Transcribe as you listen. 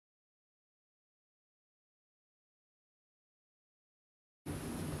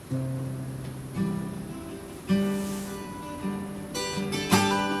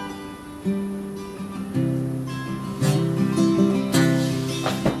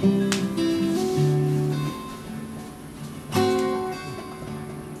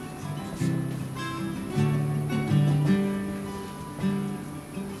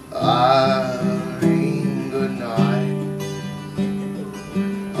good night.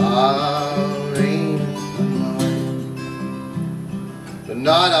 Irene, good night. Good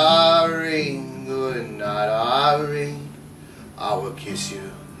night, Irene, good night, Irene. I will kiss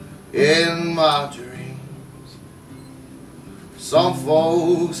you in my dreams. Some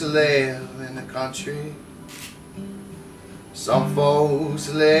folks live in the country, some folks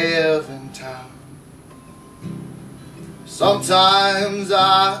live in town. Sometimes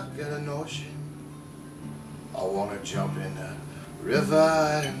I get a notion, I wanna jump in the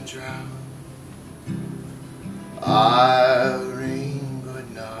river and drown. Irene, good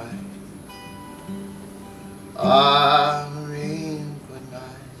night. Irene, good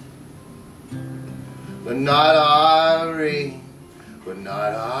night. Good night, Irene. Good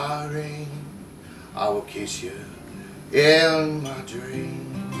night, Irene. I will kiss you in my dreams.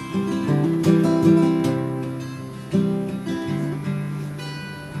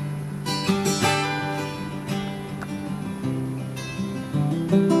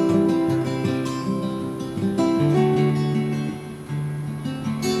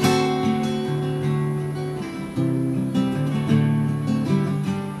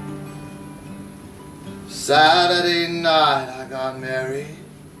 Saturday night I got married.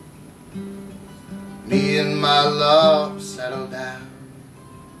 Me and my love settled down.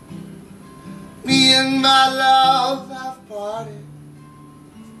 Me and my love have parted.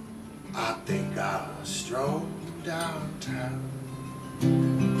 I think I'll stroll downtown.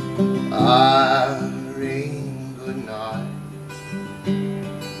 Irene, good night.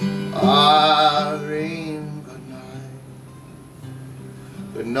 Irene, good night.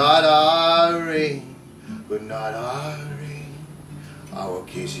 Good night, Irene. Good night, Irene. I will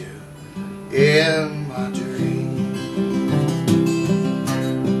kiss you in my dreams.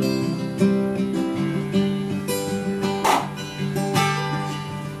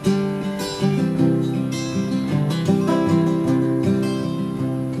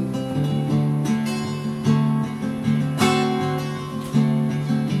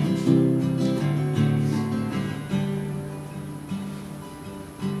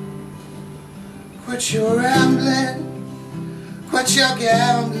 Quit your rambling, quit your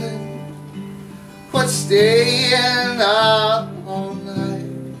gambling, quit staying out all night.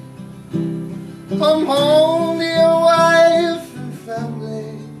 Come home to your wife and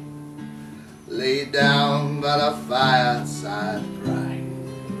family, lay down by the fireside bright.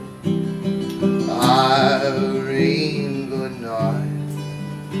 Irene, good night.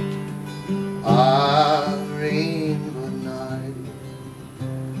 Irene, good night.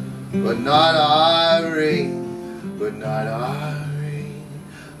 Good night, Irene. Good night, Irene.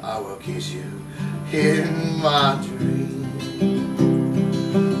 I will kiss you in my dreams.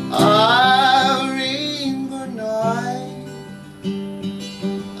 Irene, good night.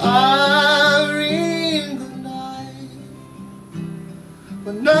 Irene, good night.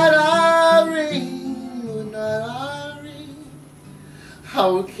 Good night, Irene. Good night, Irene. I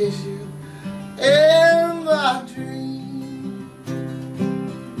will kiss you in my dreams.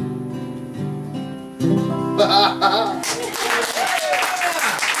 Ha ha ha!